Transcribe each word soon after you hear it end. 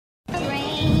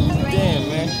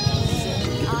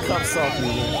cuffs off me,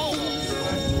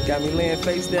 man. Got me laying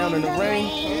face down in the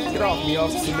rain. Get off me,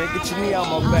 officer, man. Get your knee out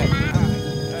my back.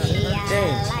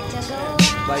 Damn.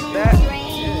 Like that?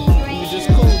 We were just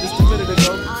cool just a minute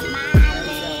ago.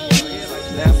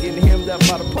 Now I'm getting hemmed up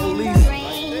by the police.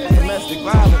 Domestic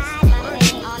violence.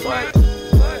 What?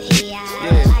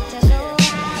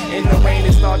 Yeah. In the rain,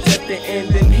 it starts at the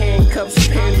end, and handcuffs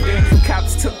pending.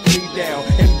 Cops took me down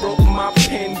and broke my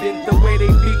pendant. The way they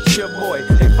beat your boy,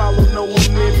 they followed no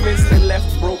amendments. They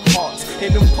left broke hearts,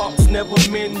 and them parts never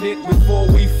mended before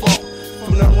we fought.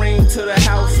 From the rain to the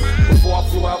house, before I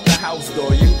flew out the house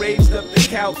door, you raised up the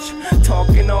couch,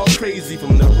 talking all crazy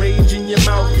from the rage in your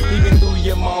mouth. Even through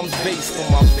your mom's vase,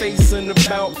 from my face in the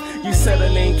mouth. You said her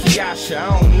name Kiasha,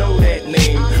 I don't know that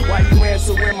name. Why you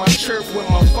answering my chirp when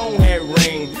my phone had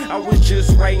ring? I was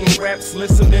just writing raps,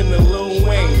 listening to Lil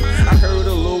Wayne. I heard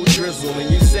a little drizzle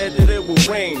and you said that it would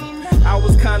rain. I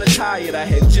was kinda tired, I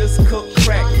had just cooked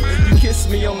crack. You kissed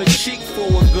me on the cheek for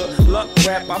a good luck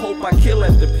rap. I hope I kill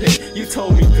at the pit. You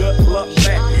told me good luck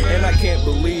back, and I can't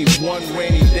believe one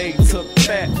rainy day took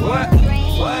that. What?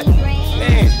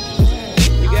 Man,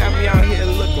 you got me out here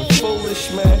looking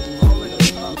foolish, man.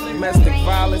 Domestic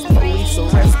violence, police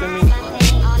arresting me.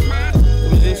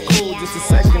 It was just cool just a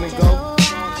second ago.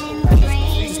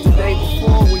 Just the day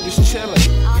before we was chilling,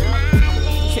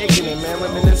 kicking it, man,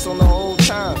 reminisce on the old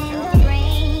times.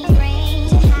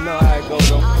 You know how it go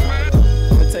though.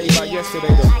 I'm gonna tell you about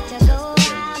yesterday though.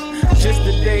 Just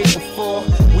the day before,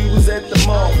 we was at the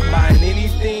mall, buying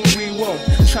anything we want,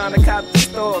 trying to cop the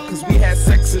store, cause we had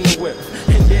sex in the whip,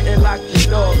 and didn't lock the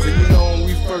doors. And you know when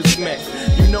we first met,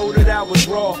 you know that I was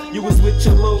raw, you was with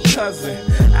your little cousin,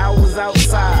 I was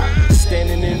outside,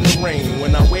 standing in the rain.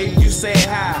 When I waved, you said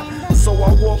hi, so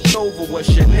I walked over. What's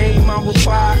your name? I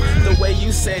replied. The way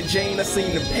you said Jane, I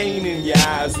seen the pain in your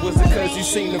eyes. Was it cause you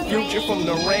seen the future from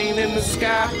the rain in the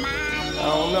sky? I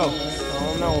don't know,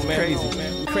 man.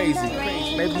 Crazy.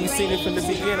 Maybe you seen it from the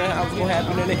beginning, how it's gonna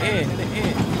happen in the end.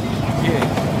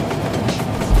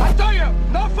 Yeah. I told you,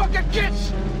 no fucking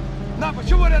kids! No, but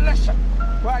you wouldn't listen.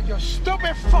 Right, you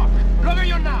stupid fuck. Look at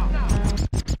you now.